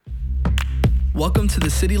Welcome to the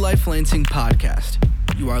City Life Lansing podcast.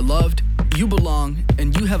 You are loved, you belong,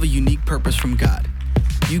 and you have a unique purpose from God.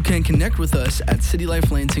 You can connect with us at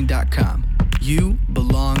citylifelansing.com. You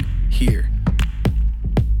belong here.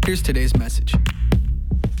 Here's today's message.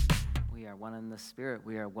 We are one in the Spirit.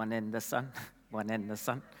 We are one in the Son. One in the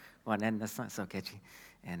Son. One in the Son. So catchy.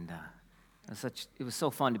 And it was so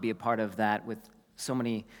fun to be a part of that with so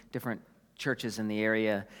many different churches in the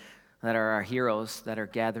area that are our heroes that are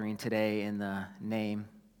gathering today in the name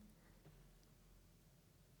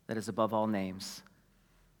that is above all names,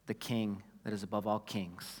 the King that is above all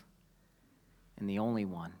kings, and the only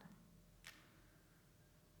one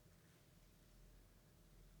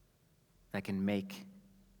that can make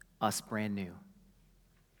us brand new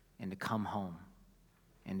and to come home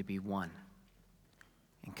and to be one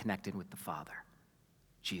and connected with the Father,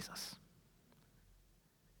 Jesus.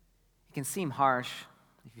 It can seem harsh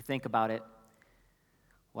if you think about it.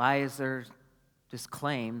 Why is there this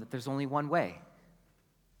claim that there's only one way?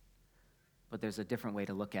 But there's a different way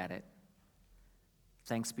to look at it.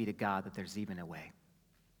 Thanks be to God that there's even a way.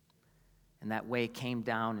 And that way came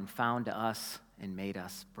down and found us and made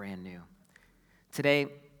us brand new. Today, I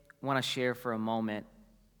want to share for a moment,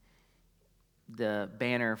 the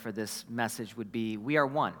banner for this message would be, we are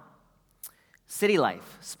one. City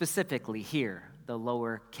Life, specifically here, the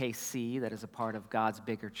lowercase c that is a part of God's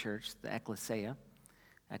bigger church, the ecclesia,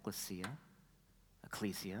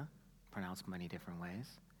 pronounced many different ways.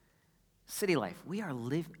 City Life, we are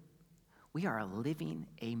living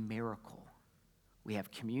a miracle. We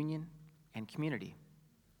have communion and community.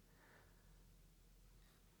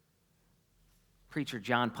 Preacher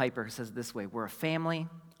John Piper says it this way: we're a family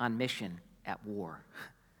on mission at war.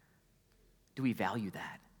 Do we value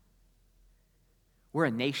that? We're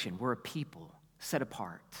a nation, we're a people set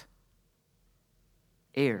apart.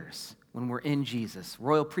 Heirs when we're in Jesus,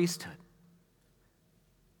 royal priesthood.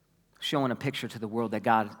 Showing a picture to the world that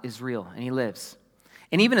God is real and He lives.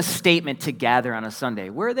 And even a statement to gather on a Sunday.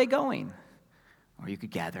 Where are they going? Or you could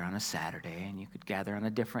gather on a Saturday, and you could gather on a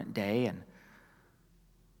different day.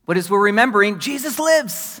 But as we're remembering, Jesus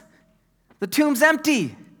lives. The tomb's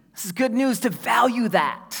empty. This is good news to value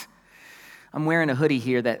that. I'm wearing a hoodie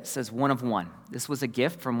here that says one of one. This was a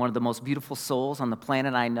gift from one of the most beautiful souls on the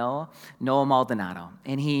planet I know, Noah Maldonado.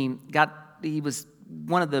 And he was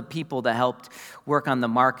one of the people that helped work on the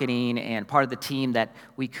marketing and part of the team that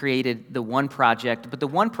we created the One Project. But the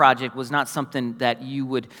One Project was not something that you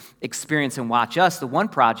would experience and watch us. The One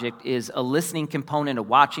Project is a listening component, a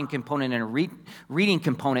watching component, and a reading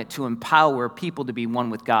component to empower people to be one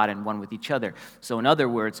with God and one with each other. So in other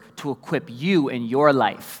words, to equip you in your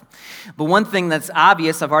life. But one thing that's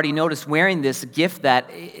obvious, I've already noticed wearing this gift that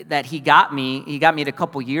he got me it a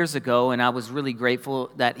couple years ago, and I was really grateful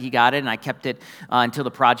that he got it, and I kept it until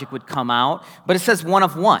the project would come out. But it says one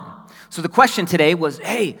of one. So the question today was,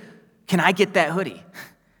 hey, can I get that hoodie?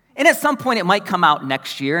 And at some point it might come out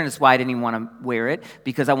next year, and that's why I didn't even want to wear it,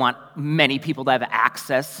 because I want many people to have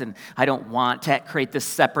access, and I don't want to create this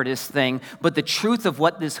separatist thing. But the truth of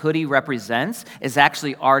what this hoodie represents is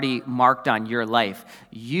actually already marked on your life.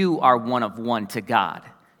 You are one of one to God.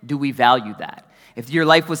 Do we value that? If your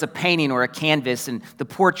life was a painting or a canvas, and the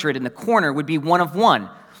portrait in the corner would be one of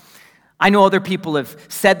one. I know other people have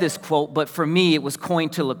said this quote, but for me, it was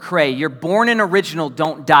coined to Lecrae. You're born an original,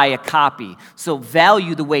 don't die a copy. So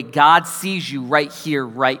value the way God sees you right here,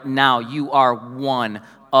 right now. You are one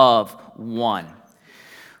of one.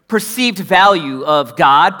 Perceived value of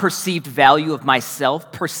God, perceived value of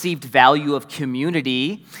myself, perceived value of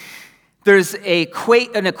community. There's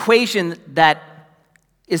an equation that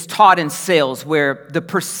is taught in sales where the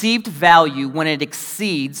perceived value, when it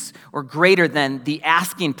exceeds or greater than the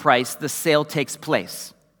asking price, the sale takes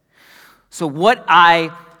place. So what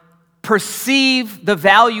I perceive the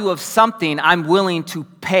value of something, I'm willing to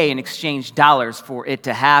pay and exchange dollars for it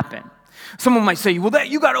to happen. Someone might say, well,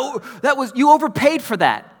 you overpaid for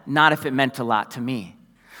that. Not if it meant a lot to me.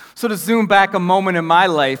 So to zoom back a moment in my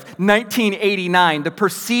life, 1989, the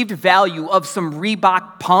perceived value of some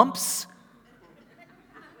Reebok pumps,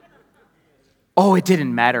 it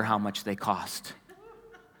didn't matter how much they cost.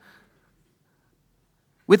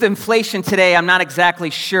 With inflation today, I'm not exactly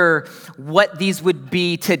sure what these would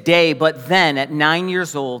be today, but then at 9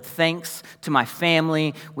 years old, thanks to my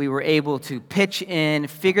family, we were able to pitch in,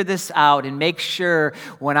 figure this out, and make sure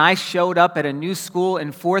when I showed up at a new school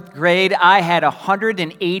in 4th grade, I had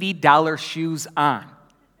 $180 shoes on.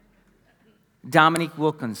 Dominique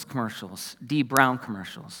Wilkins commercials, Dee Brown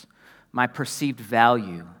commercials. My perceived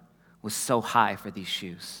value was so high for these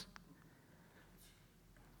shoes.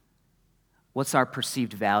 What's our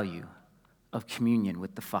perceived value of communion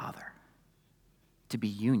with the Father? to be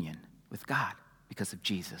union with God because of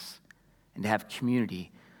Jesus, and to have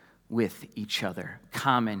community with each other,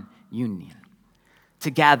 common union, to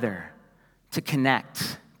gather, to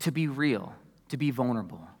connect, to be real, to be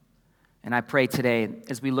vulnerable. And I pray today,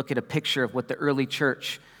 as we look at a picture of what the early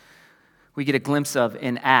church we get a glimpse of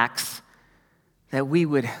in Acts, that we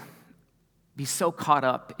would be so caught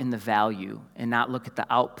up in the value and not look at the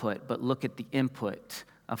output, but look at the input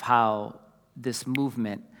of how this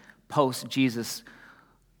movement post Jesus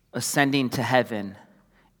ascending to heaven,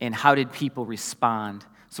 and how did people respond.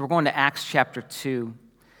 So we're going to Acts chapter 2.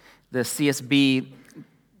 The CSB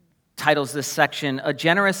titles this section, A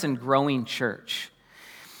Generous and Growing Church.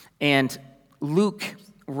 And Luke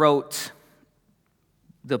wrote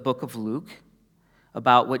the book of Luke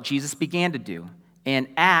about what Jesus began to do. And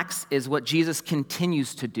Acts is what Jesus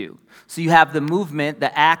continues to do. So you have the movement,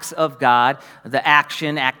 the acts of God, the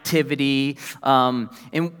action, activity.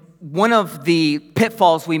 And one of the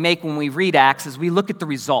pitfalls we make when we read Acts is we look at the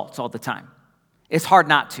results all the time. It's hard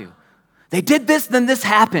not to. They did this, then this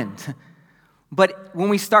happened. But when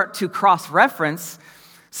we start to cross-reference,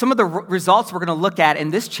 some of the results we're going to look at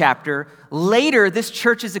in this chapter, later this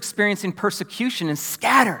church is experiencing persecution and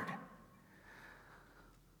scattered.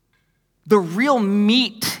 The real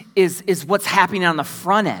meat is what's happening on the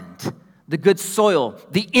front end, the good soil,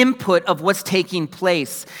 the input of what's taking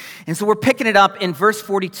place. And so we're picking it up in verse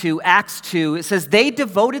 42, Acts 2. It says, they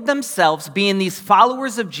devoted themselves, being these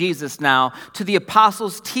followers of Jesus now, to the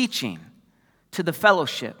apostles' teaching, to the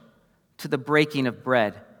fellowship, to the breaking of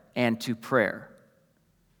bread, and to prayer.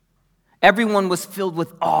 Everyone was filled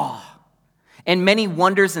with awe, and many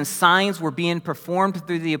wonders and signs were being performed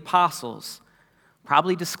through the apostles.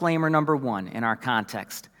 Probably disclaimer number one in our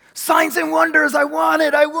context. Signs and wonders, I want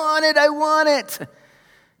it, I want it, I want it.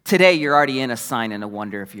 Today, you're already in a sign and a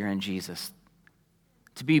wonder if you're in Jesus.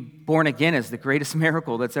 To be born again is the greatest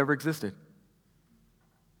miracle that's ever existed.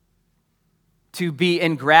 To be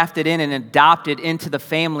engrafted in and adopted into the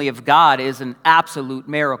family of God is an absolute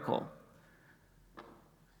miracle.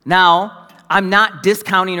 Now, I'm not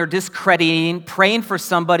discounting or discrediting praying for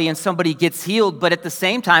somebody and somebody gets healed, but at the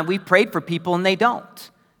same time, we've prayed for people and they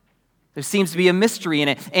don't. There seems to be a mystery in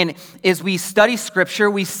it. And as we study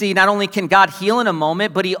Scripture, we see not only can God heal in a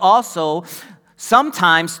moment, but He also,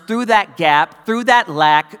 sometimes through that gap, through that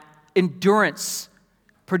lack, endurance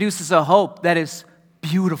produces a hope that is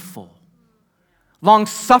beautiful.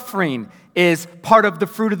 Long-suffering is part of the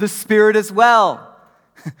fruit of the Spirit as well,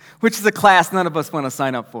 which is a class none of us want to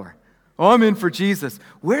sign up for. Oh, I'm in for Jesus.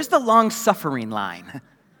 Where's the long-suffering line?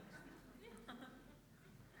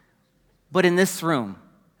 But in this room,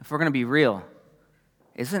 if we're going to be real,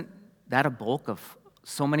 isn't that a bulk of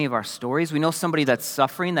so many of our stories? We know somebody that's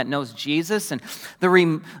suffering, that knows Jesus, and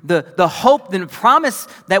the hope and the promise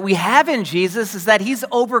that we have in Jesus is that He's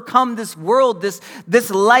overcome this world,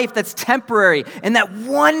 this life that's temporary, and that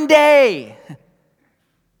one day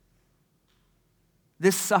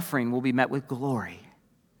this suffering will be met with glory.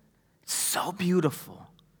 So beautiful.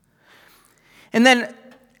 And then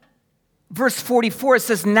verse 44, it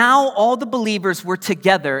says, now all the believers were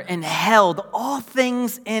together and held all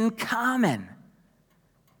things in common.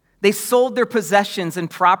 They sold their possessions and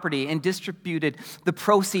property and distributed the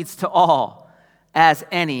proceeds to all as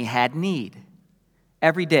any had need.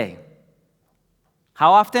 Every day.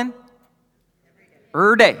 How often?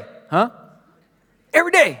 Every day. Huh?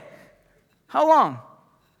 Every day. How long?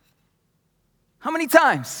 How many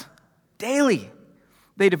times? Daily.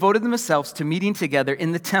 They devoted themselves to meeting together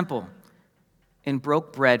in the temple and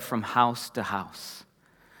broke bread from house to house.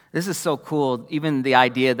 This is so cool, even the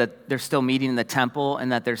idea that they're still meeting in the temple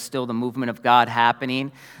and that there's still the movement of God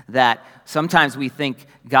happening, that sometimes we think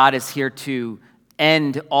God is here to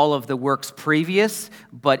end all of the works previous,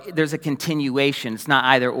 but there's a continuation. It's not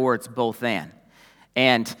either or, it's both and.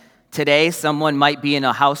 And today, someone might be in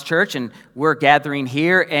a house church, and we're gathering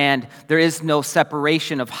here, and there is no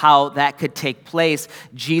separation of how that could take place.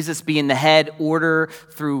 Jesus being the head, order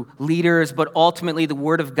through leaders, but ultimately the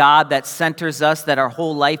Word of God that centers us, that our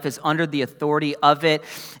whole life is under the authority of it.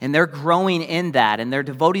 And they're growing in that, and they're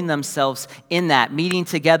devoting themselves in that, meeting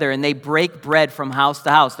together, and they break bread from house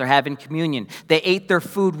to house. They're having communion. They ate their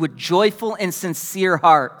food with joyful and sincere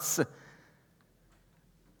hearts.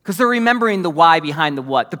 Because they're remembering the why behind the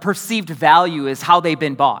what. The perceived value is how they've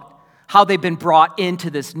been bought, how they've been brought into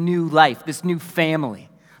this new life, this new family.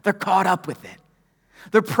 They're caught up with it.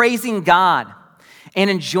 They're praising God and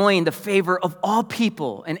enjoying the favor of all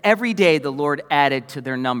people. And every day the Lord added to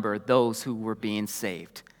their number those who were being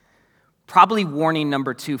saved. Probably warning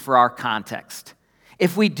number 2 for our context.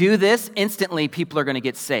 If we do this, instantly people are going to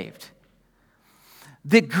get saved.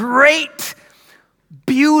 The great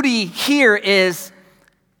beauty here is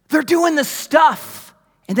they're doing the stuff,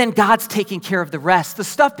 and then God's taking care of the rest. The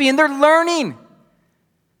stuff being they're learning.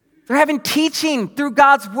 They're having teaching through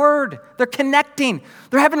God's word. They're connecting.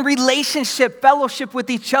 They're having relationship, fellowship with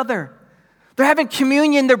each other. They're having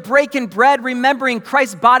communion. They're breaking bread, remembering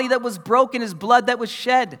Christ's body that was broken, his blood that was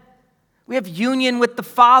shed. We have union with the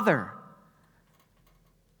Father.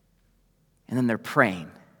 And then they're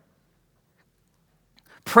praying.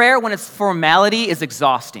 Prayer, when it's formality, is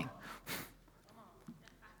exhausting.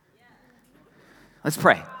 Let's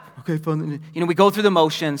pray. Okay, Father. We go through the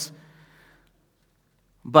motions,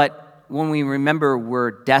 but when we remember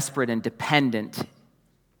we're desperate and dependent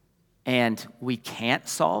and we can't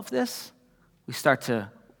solve this, we start to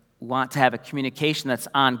want to have a communication that's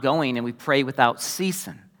ongoing, and we pray without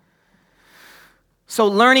ceasing. So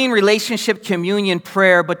learning, relationship, communion,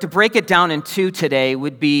 prayer, but to break it down in two today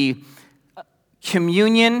would be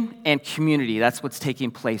communion and community. That's what's taking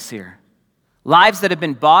place here. Lives that have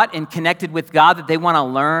been bought and connected with God, that they want to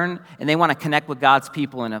learn and they want to connect with God's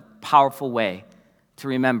people in a powerful way to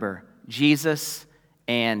remember Jesus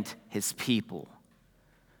and his people.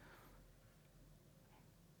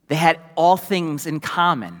 They had all things in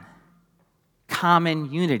common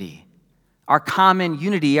unity. Our common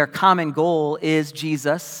unity, our common goal is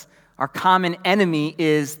Jesus. Our common enemy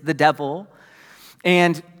is the devil.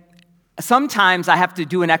 And sometimes I have to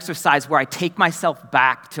do an exercise where I take myself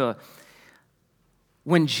back to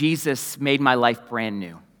when Jesus made my life brand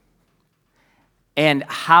new. And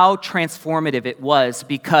how transformative it was,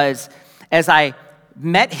 because as I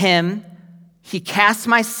met him, he cast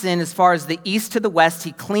my sin as far as the east to the west.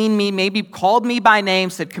 He cleaned me, maybe called me by name,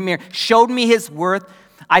 said, come here, showed me his worth.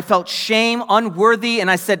 I felt shame, unworthy, and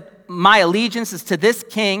I said, my allegiance is to this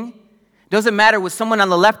king. Doesn't matter what someone on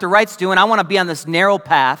the left or right's doing. I want to be on this narrow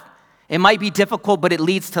path. It might be difficult, but it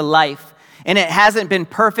leads to life. And it hasn't been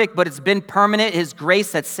perfect, but it's been permanent. His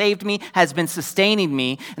grace that saved me has been sustaining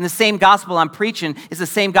me. And the same gospel I'm preaching is the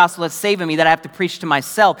same gospel that's saving me that I have to preach to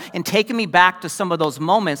myself. And taking me back to some of those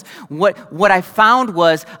moments, what I found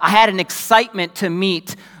was I had an excitement to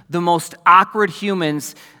meet the most awkward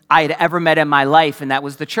humans I had ever met in my life, and that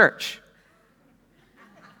was the church.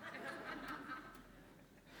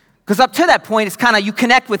 Because up to that point, it's kind of you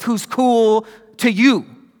connect with who's cool to you,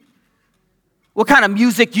 what kind of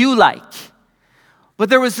music you like. But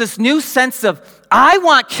there was this new sense of, I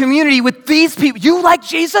want community with these people. You like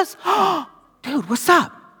Jesus? Dude, what's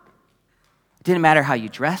up? It didn't matter how you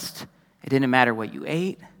dressed. It didn't matter what you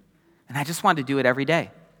ate. And I just wanted to do it every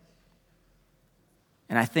day.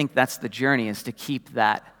 And I think that's the journey, is to keep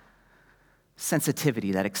that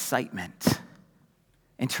sensitivity, that excitement,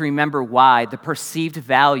 and to remember why, the perceived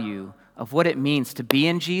value of what it means to be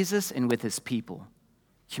in Jesus and with his people,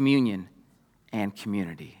 communion and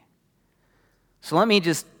community. So let me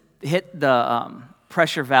just hit the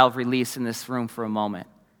pressure valve release in this room for a moment.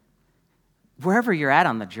 Wherever you're at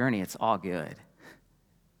on the journey, it's all good.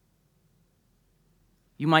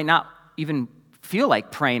 You might not even feel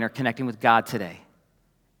like praying or connecting with God today.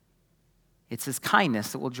 It's his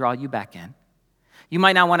kindness that will draw you back in. You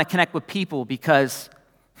might not want to connect with people because,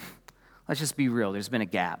 let's just be real, there's been a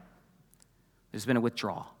gap. There's been a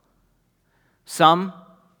withdrawal. Some,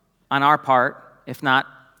 on our part, if not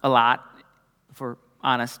a lot, if we're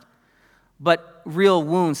honest, but real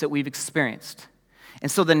wounds that we've experienced. And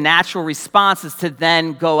so the natural response is to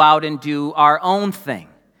then go out and do our own thing.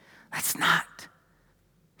 It's not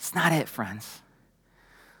it, friends.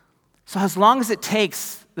 So as long as it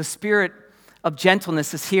takes, the spirit of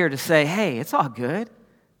gentleness is here to say, hey, it's all good.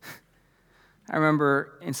 I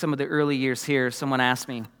remember in some of the early years here, someone asked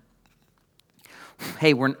me,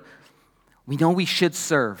 hey, we know we should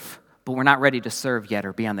serve, but we're not ready to serve yet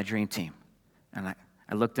or be on the dream team. And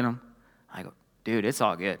I looked at them. I go, dude, it's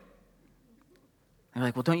all good. They're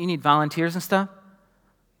like, well, don't you need volunteers and stuff?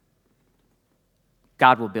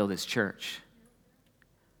 God will build his church.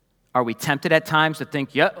 Are we tempted at times to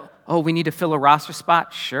think, we need to fill a roster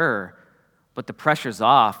spot? Sure. But the pressure's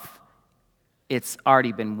off. It's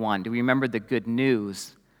already been won. Do we remember the good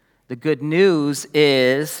news? The good news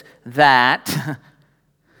is that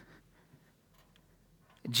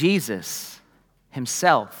Jesus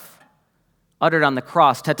himself uttered on the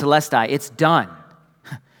cross, tetelestai, it's done.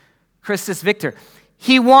 Christus Victor,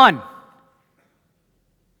 he won.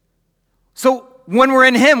 So when we're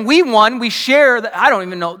in him, we won, we share, I don't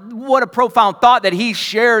even know, what a profound thought that he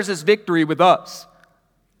shares his victory with us.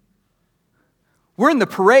 We're in the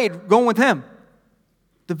parade going with him,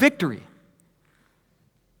 the victory.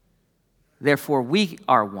 Therefore, we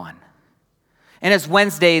are one. And as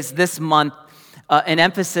Wednesdays this month, an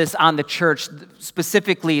emphasis on the church,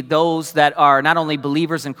 specifically those that are not only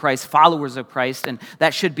believers in Christ, followers of Christ, and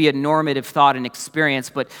that should be a normative thought and experience.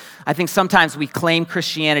 But I think sometimes we claim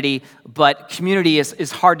Christianity, but community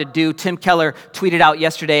is hard to do. Tim Keller tweeted out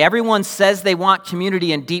yesterday, everyone says they want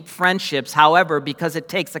community and deep friendships. However, because it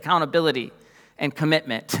takes accountability and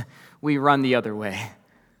commitment, we run the other way.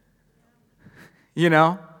 You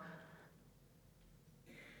know?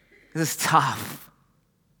 This is tough,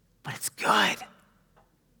 but it's good.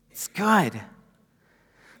 It's good.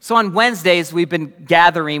 So on Wednesdays, we've been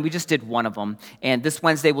gathering. We just did one of them. And this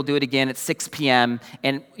Wednesday, we'll do it again at 6 p.m.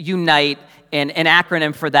 And Unite, and an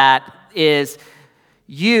acronym for that is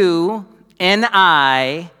you and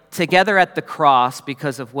I together at the cross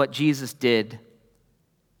because of what Jesus did.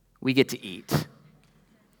 We get to eat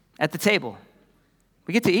at the table.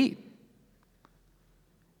 We get to eat.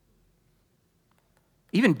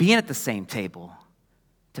 Even being at the same table,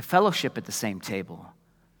 to fellowship at the same table.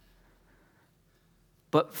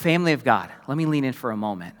 But family of God, let me lean in for a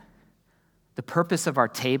moment. The purpose of our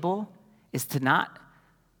table is to not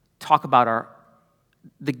talk about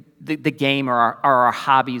the game or our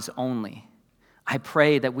hobbies only. I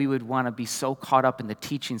pray that we would want to be so caught up in the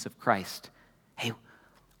teachings of Christ. Hey,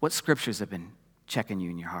 what scriptures have been checking you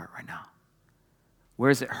in your heart right now? Where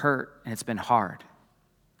has it hurt and it's been hard?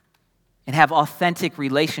 And have authentic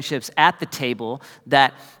relationships at the table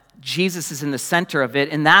that Jesus is in the center of it,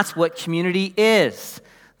 and that's what community is,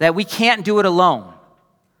 that we can't do it alone.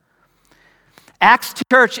 Acts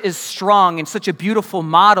Church is strong and such a beautiful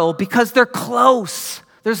model because they're close.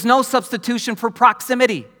 There's no substitution for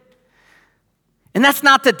proximity. And that's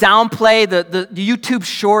not to downplay the YouTube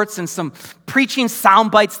shorts and some preaching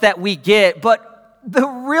sound bites that we get, but the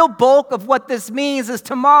real bulk of what this means is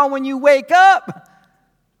tomorrow when you wake up,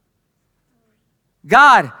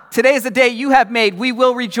 God, today is the day you have made. We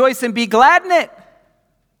will rejoice and be glad in it.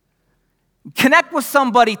 Connect with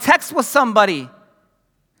somebody. Text with somebody.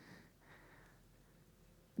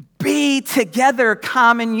 Be together,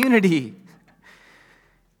 common unity.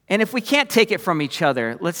 And if we can't take it from each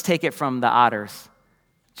other, let's take it from the otters.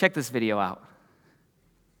 Check this video out.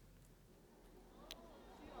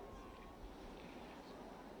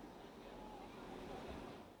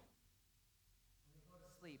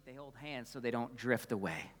 They hold hands so they don't drift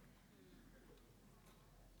away.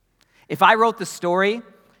 If I wrote the story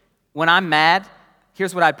when I'm mad,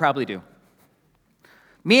 here's what I'd probably do.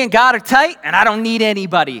 Me and God are tight, and I don't need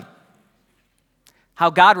anybody. How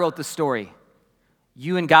God wrote the story.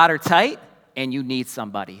 You and God are tight, and you need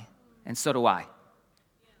somebody. And so do I.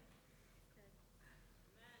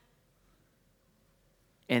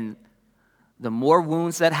 And the more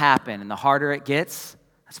wounds that happen and the harder it gets,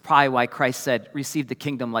 that's probably why Christ said, receive the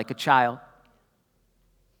kingdom like a child.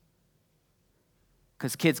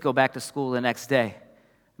 Because kids go back to school the next day,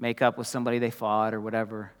 make up with somebody they fought or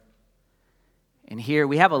whatever. And here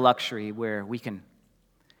we have a luxury where we can,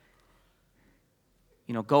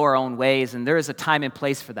 go our own ways, and there is a time and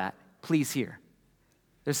place for that. Please hear.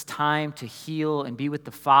 There's time to heal and be with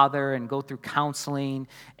the Father and go through counseling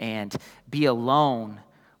and be alone.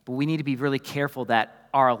 But we need to be really careful that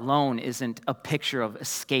our alone isn't a picture of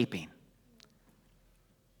escaping.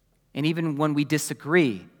 And even when we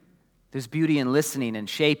disagree, there's beauty in listening and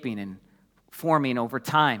shaping and forming over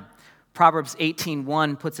time. Proverbs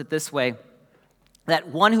 18:1 puts it this way, that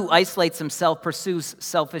one who isolates himself pursues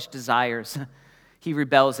selfish desires. He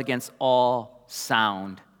rebels against all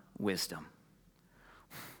sound wisdom.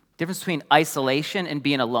 Difference between isolation and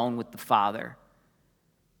being alone with the Father.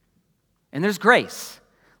 And there's grace.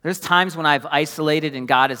 There's times when I've isolated and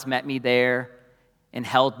God has met me there and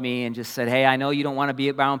held me and just said, hey, I know you don't want to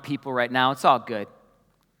be around people right now. It's all good.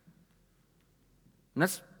 And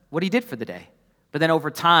that's what he did for the day. But then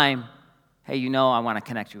over time, hey, I want to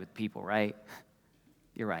connect you with people, right?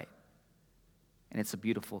 You're right. And it's a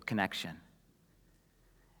beautiful connection.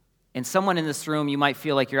 And someone in this room, you might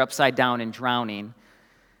feel like you're upside down and drowning.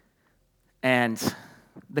 And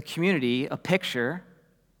the community, a picture,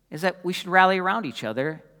 is that we should rally around each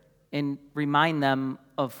other and remind them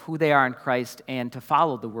of who they are in Christ and to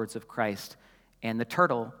follow the words of Christ. And the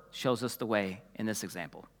turtle shows us the way in this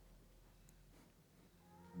example.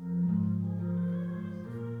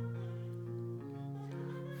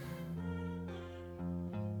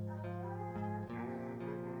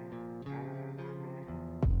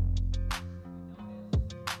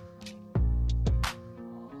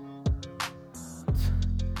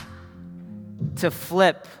 To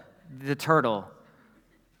flip the turtle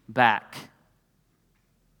back,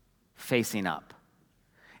 facing up.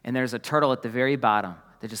 And there's a turtle at the very bottom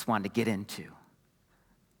that just wanted to get into.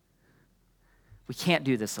 We can't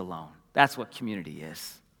do this alone. That's what community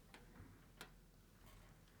is.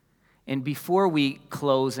 And before we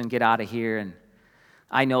close and get out of here, and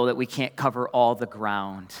I know that we can't cover all the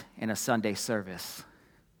ground in a Sunday service,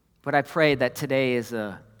 but I pray that today is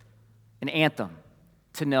an anthem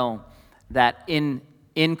to know that in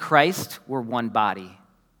Christ, we're one body,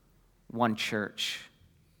 one church.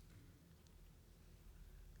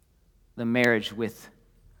 The marriage with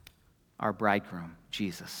our bridegroom,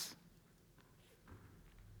 Jesus.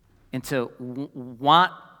 And to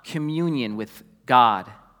want communion with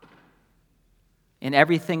God in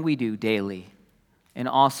everything we do daily, and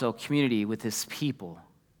also community with his people.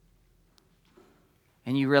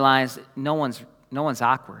 And you realize that no one's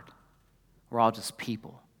awkward. We're all just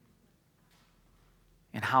people.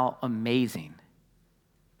 And how amazing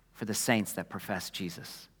for the saints that profess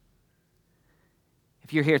Jesus.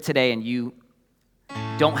 If you're here today and you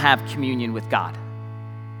don't have communion with God,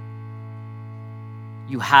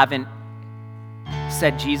 you haven't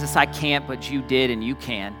said, Jesus, I can't, but you did and you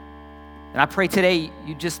can. And I pray today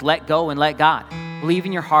you just let go and let God. Believe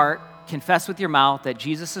in your heart, confess with your mouth that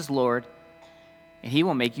Jesus is Lord, and he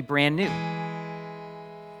will make you brand new.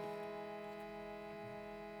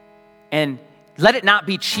 And let it not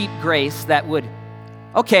be cheap grace that would,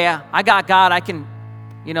 okay, I got God, I can,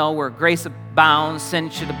 where grace abounds, sin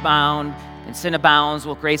should abound, and sin abounds,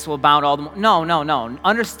 well, grace will abound all the more. No.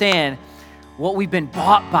 Understand what we've been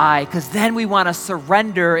bought by, because then we want to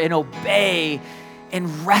surrender and obey and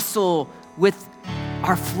wrestle with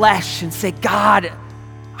our flesh and say, God,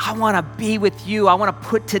 I want to be with you. I want to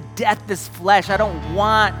put to death this flesh. I don't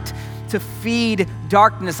want to feed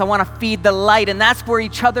darkness. I want to feed the light. And that's where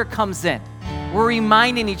each other comes in. We're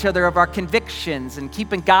reminding each other of our convictions and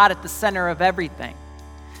keeping God at the center of everything.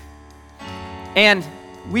 And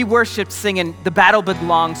we worship singing, "The Battle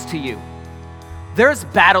Belongs to You." There's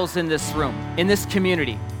battles in this room, in this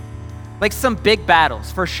community, like some big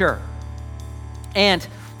battles for sure. And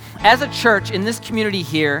as a church in this community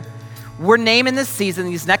here, we're naming this season,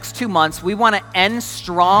 these next 2 months, we want to end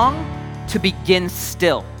strong to begin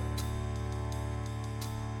still.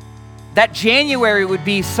 That January would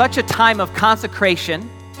be such a time of consecration,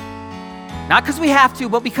 not because we have to,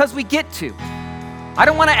 but because we get to. I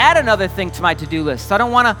don't want to add another thing to my to-do list. I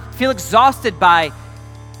don't want to feel exhausted by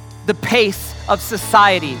the pace of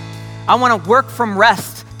society. I want to work from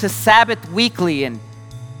rest to Sabbath weekly and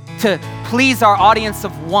to please our audience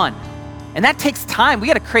of one. And that takes time. We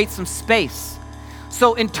got to create some space.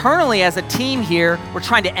 So internally as a team here, we're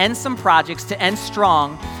trying to end some projects to end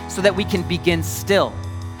strong so that we can begin still.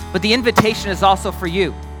 But the invitation is also for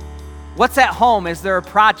you. What's at home? Is there a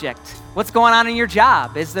project? What's going on in your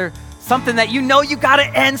job? Is there something that you got to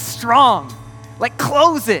end strong? Like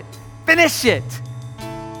close it, finish it.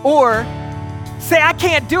 Or say, I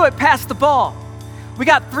can't do it, pass the ball. We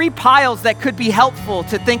got 3 piles that could be helpful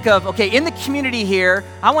to think of, okay, in the community here,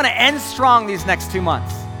 I want to end strong these next 2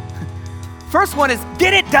 months. First one is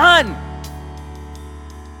get it done.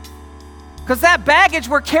 Because that baggage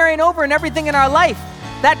we're carrying over in everything in our life,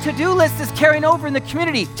 that to-do list is carrying over in the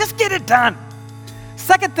community. Just get it done.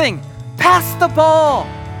 Second thing, pass the ball.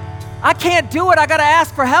 I can't do it, I got to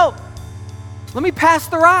ask for help. Let me pass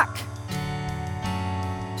the rock.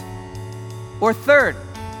 Or third,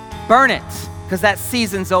 burn it, because that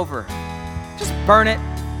season's over. Just burn it.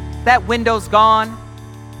 That window's gone.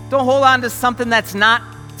 Don't hold on to something that's not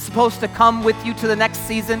supposed to come with you to the next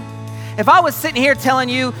season. If I was sitting here telling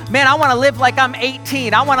you, man, I want to live like I'm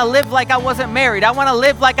 18. I want to live like I wasn't married. I want to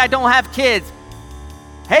live like I don't have kids.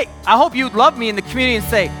 Hey, I hope you'd love me in the community and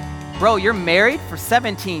say, bro, you're married for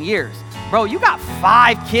 17 years. Bro, you got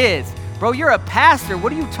 5 kids. Bro, you're a pastor.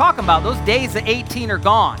 What are you talking about? Those days at 18 are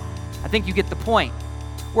gone. I think you get the point.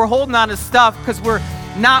 We're holding on to stuff because we're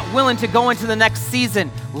not willing to go into the next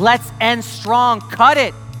season. Let's end strong. Cut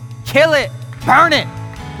it. Kill it. Burn it.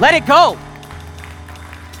 Let it go.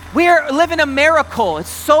 We're living a miracle. It's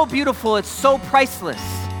so beautiful. It's so priceless.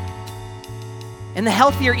 And the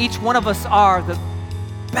healthier each one of us are, the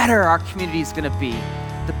better our community is going to be.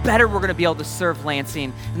 The better we're going to be able to serve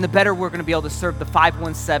Lansing, and the better we're going to be able to serve the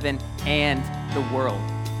 517 and the world.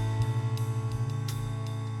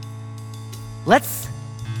 Let's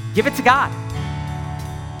give it to God.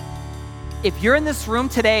 If you're in this room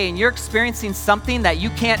today and you're experiencing something that you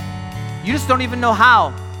just don't even know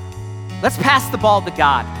how, let's pass the ball to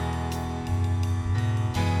God.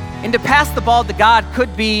 And to pass the ball to God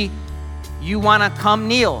could be you want to come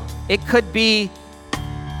kneel. It could be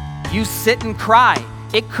you sit and cry.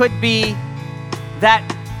 It could be that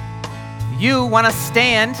you want to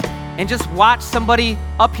stand and just watch somebody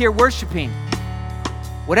up here worshiping.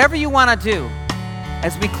 Whatever you want to do,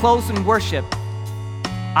 as we close in worship,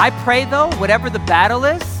 I pray though, whatever the battle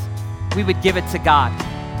is, we would give it to God.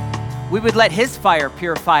 We would let his fire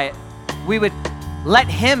purify it. We would let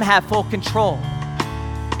him have full control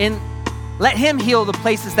and let him heal the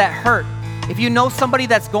places that hurt. If you know somebody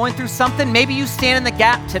that's going through something, maybe you stand in the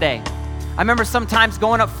gap today. I remember sometimes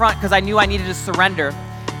going up front because I knew I needed to surrender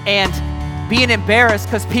and being embarrassed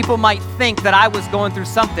because people might think that I was going through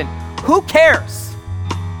something. Who cares?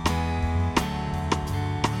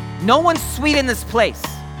 No one's sweet in this place,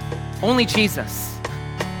 only Jesus.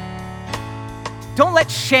 Don't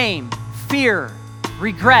let shame, fear,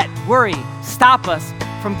 regret, worry stop us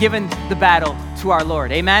from giving the battle to our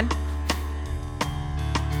Lord. Amen?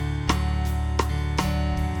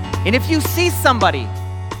 And if you see somebody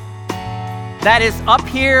that is up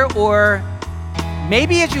here, or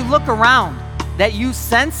maybe as you look around that you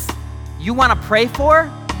sense you want to pray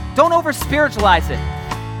for, don't over spiritualize it.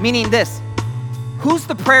 Meaning this, who's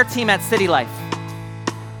the prayer team at City Life?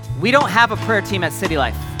 We don't have a prayer team at City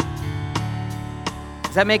Life.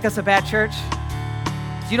 Does that make us a bad church?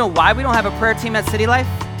 Do you know why we don't have a prayer team at City Life?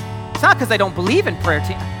 It's not because I don't believe in prayer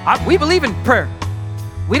team. We believe in prayer.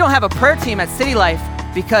 We don't have a prayer team at City Life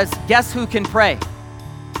because guess who can pray?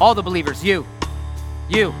 All the believers, you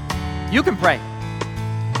can pray.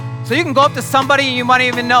 So you can go up to somebody and you might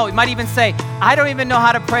even say, I don't even know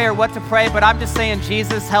how to pray or what to pray, but I'm just saying,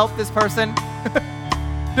 Jesus, help this person.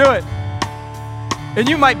 Do it. And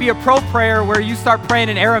you might be a pro prayer where you start praying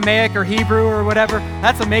in Aramaic or Hebrew or whatever.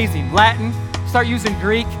 That's amazing. Latin, start using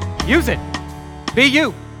Greek. Use it. Be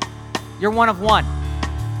you. You're one of one.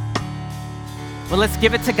 Well, let's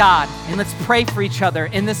give it to God and let's pray for each other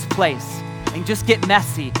in this place and just get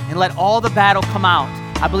messy and let all the battle come out.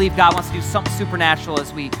 I believe God wants to do something supernatural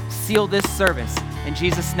as we seal this service. In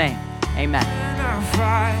Jesus' name, amen.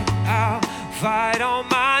 I'll fight on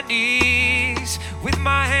my knees with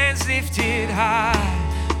my hands lifted high.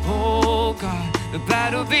 Oh God, the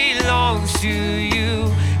battle belongs to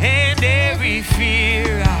you, and every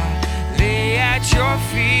fear I lay at your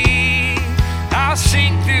feet. I'll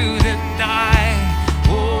sing through the night.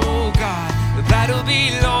 Oh God, the battle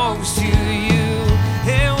belongs to you,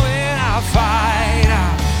 and when I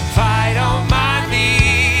fight on my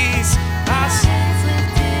knees.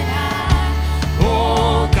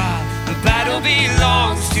 Oh God, the battle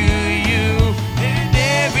belongs to you, and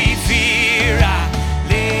every fear I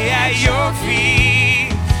lay at your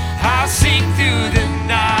feet. I'll sing through the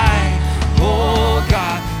night. Oh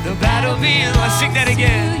God, the battle belongs. Let's sing that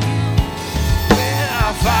again. When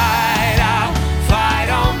I I'll fight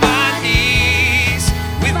on my knees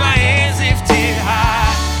with my hands lifted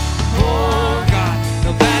high. Oh God,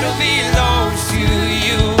 the battle belongs to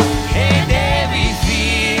you, and every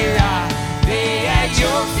fear I lay at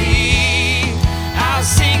your feet. I'll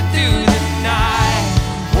sing through the night.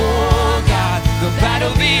 Oh God, the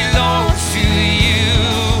battle belongs to you.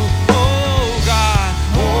 Oh God,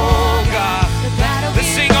 the battle. Let's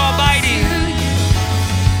sing Almighty.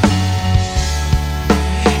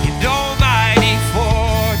 And Almighty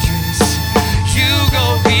fortress, you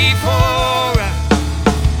go before us.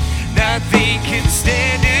 Nothing can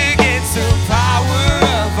stand against the power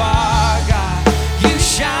of our God. You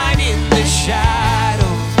shine in the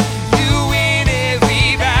shadows, you win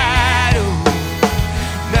every battle.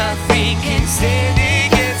 Nothing can stand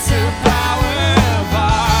against the power of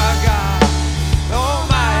our God.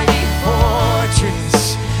 Almighty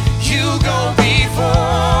fortress, you go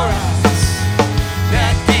before us.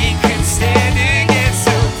 Nothing can stand against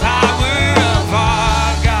the power of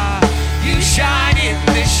our God. You shine in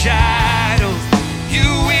the shadows, you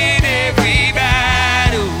win every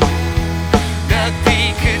battle.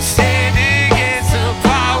 Nothing can stand against the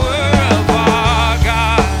power of our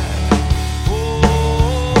God.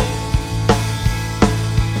 Oh.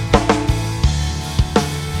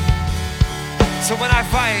 So when I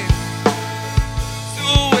fight,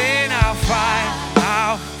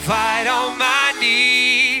 I'll fight on my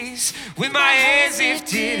knees with my hands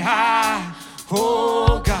lifted high.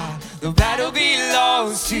 Oh God, the battle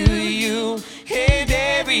belongs to you, and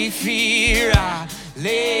every fear I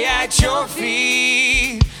lay at your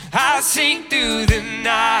feet. I'll sing through the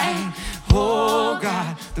night. Oh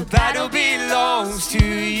God, the battle belongs to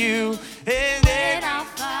you, and then I'll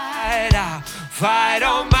fight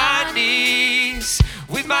on my knees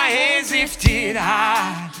with my hands lifted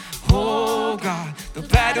high. Oh God, the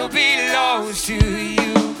battle belongs to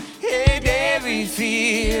you, and every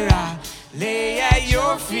fear I lay at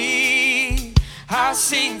your feet. I'll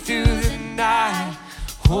sing through the night.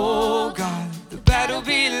 Oh God, the battle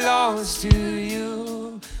belongs to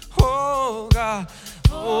you. Oh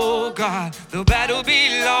God, the battle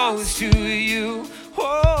belongs to you.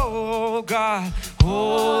 Oh God,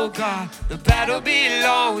 Oh God, the battle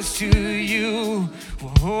belongs to you.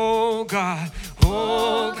 Oh God,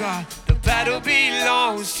 the battle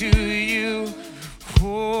belongs to you.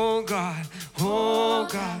 Oh God,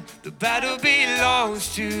 the battle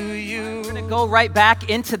belongs to you. We're gonna go right back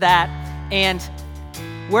into that, and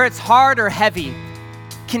where it's hard or heavy,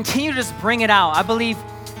 continue to just bring it out. I believe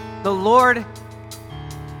the Lord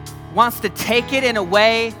wants to take it in a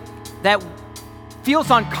way that feels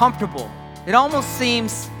uncomfortable. It almost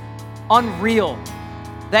seems unreal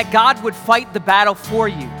that God would fight the battle for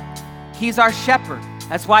you. He's our shepherd.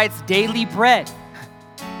 That's why it's daily bread.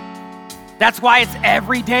 That's why it's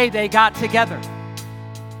every day they got together.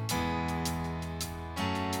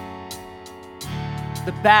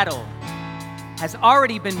 The battle has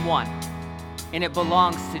already been won, and it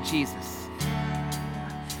belongs to Jesus.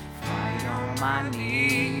 Fight on my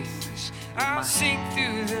knees, I'll sing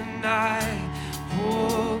through the night.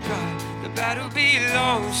 Oh God, the battle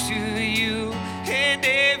belongs to you, and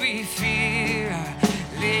every fear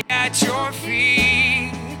I lay at your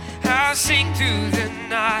feet. I'll sing through the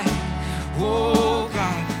night. Oh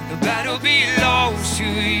God, the battle belongs to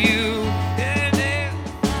you, and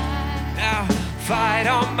now fight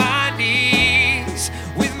on my knees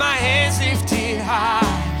with my hands lifted high.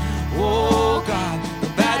 Oh God, the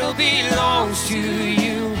battle belongs to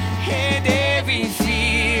you, and every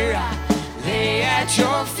fear I lay at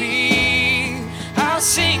your feet. I'll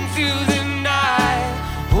sing through the night.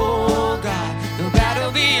 Oh God, the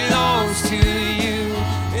battle belongs to you,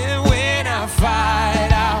 and when I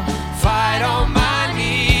fight, I'll fight on my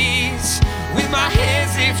knees with my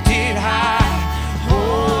hands lifted high.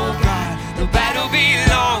 Oh God, the battle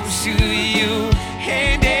belongs to you,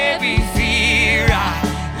 and every fear I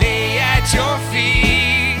lay at your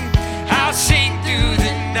feet. I'll sing through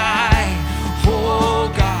the night. Oh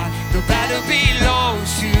God, the battle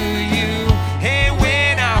belongs to you, and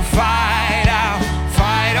when I fight, I'll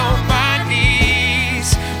fight on my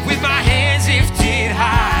knees with my hands lifted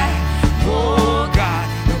high. Oh God,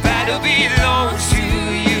 the battle belongs to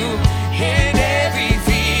you, and every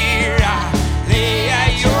fear I lay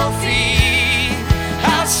at your feet.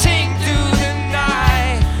 I'll sing through the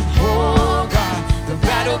night. Oh God, the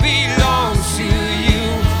battle belongs to you,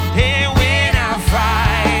 and when I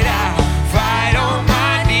fight, I'll fight on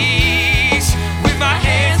my knees with my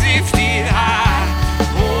hands lifted high.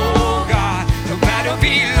 Oh God, the battle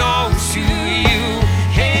belongs to you,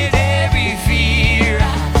 and every fear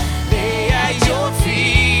I lay at your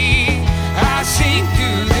feet. I sing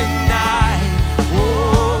through the night.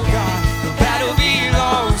 Oh God, the battle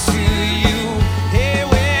belongs to you, and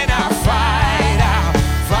when I fight, I'll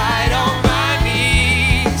fight on my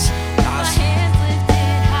knees. I'll sing.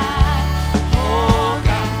 Oh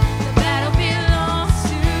God, The battle belongs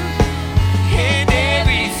to you. and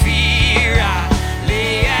every fear I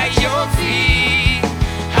lay at your feet.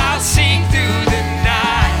 I'll sing through the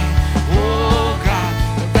night. Oh God,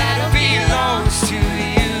 the battle belongs to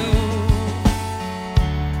you.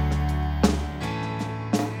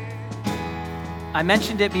 I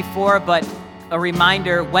mentioned it before, but a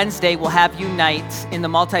reminder, Wednesday we'll have Unite in the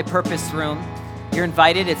multi-purpose room. You're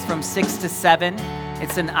invited. It's from 6 to 7.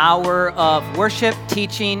 It's an hour of worship,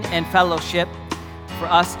 teaching, and fellowship for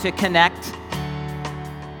us to connect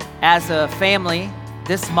as a family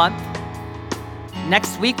this month.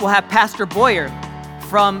 Next week, we'll have Pastor Boyer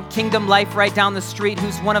from Kingdom Life right down the street,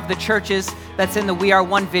 who's one of the churches that's in the We Are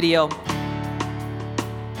One video.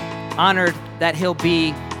 Honored that he'll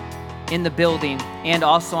be in the building and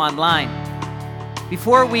also online.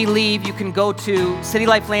 Before we leave, you can go to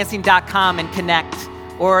citylifelansing.com and connect,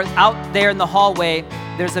 or out there in the hallway,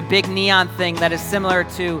 there's a big neon thing that is similar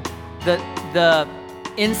to the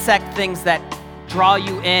insect things that draw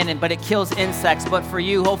you in, but it kills insects. But for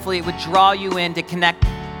you, hopefully it would draw you in to connect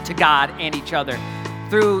to God and each other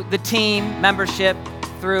through the team membership,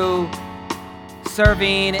 through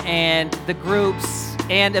serving and the groups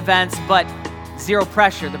and events, but zero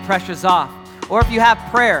pressure. The pressure's off. Or if you have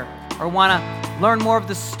prayer or want to learn more of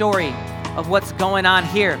the story of what's going on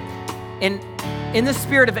here. In the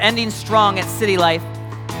spirit of ending strong at City Life,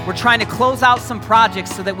 we're trying to close out some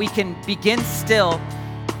projects so that we can begin still.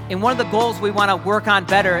 And one of the goals we want to work on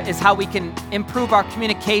better is how we can improve our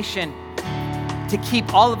communication to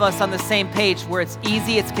keep all of us on the same page, where it's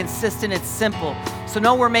easy, it's consistent, it's simple. So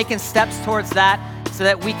know we're making steps towards that so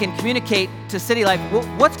that we can communicate to City Life,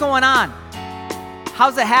 what's going on?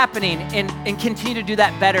 How's it happening? And continue to do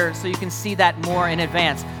that better so you can see that more in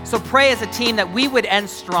advance. So pray as a team that we would end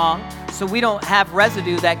strong so we don't have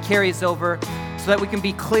residue that carries over, so that we can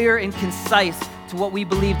be clear and concise to what we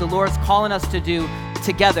believe the Lord's calling us to do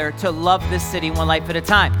together to love this city one life at a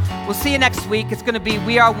time. We'll see you next week. It's going to be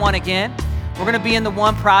We Are One again. We're going to be in the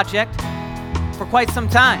One Project for quite some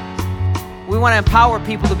time. We want to empower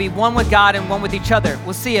people to be one with God and one with each other.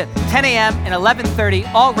 We'll see you 10 a.m. and 11:30,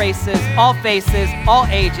 all races, all faces, all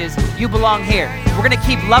ages. You belong here. We're going to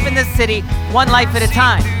keep loving this city one life at a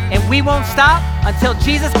time. And we won't stop until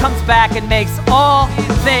Jesus comes back and makes all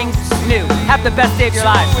things new. Have the best day of your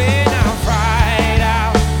lives. When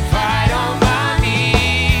I fight on my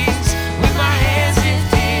knees, with my hands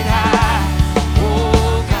lifted high,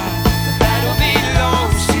 oh God, the battle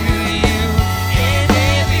belongs to you, and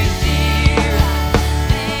every fear I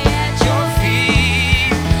lay at your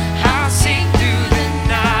feet, I'll sing through the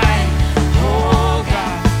night, oh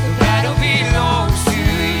God, the battle belongs to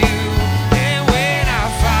you, and when I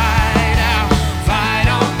fight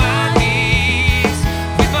on my knees,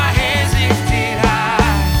 with my hands lifted high,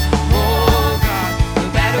 oh God, the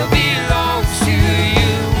battle belongs to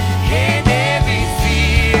you, and every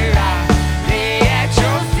fear I lay at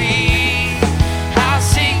your feet, I'll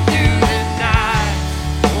sing through the night,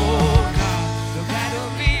 oh God, the battle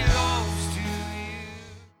belongs to you.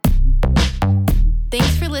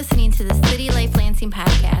 Thanks for listening to the City Life Lansing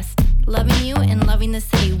podcast, loving you and loving the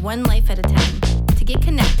city one life at a time. To get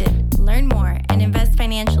connected, learn more, and invest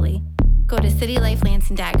financially, go to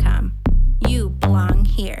citylifelansing.com. You belong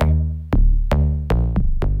here.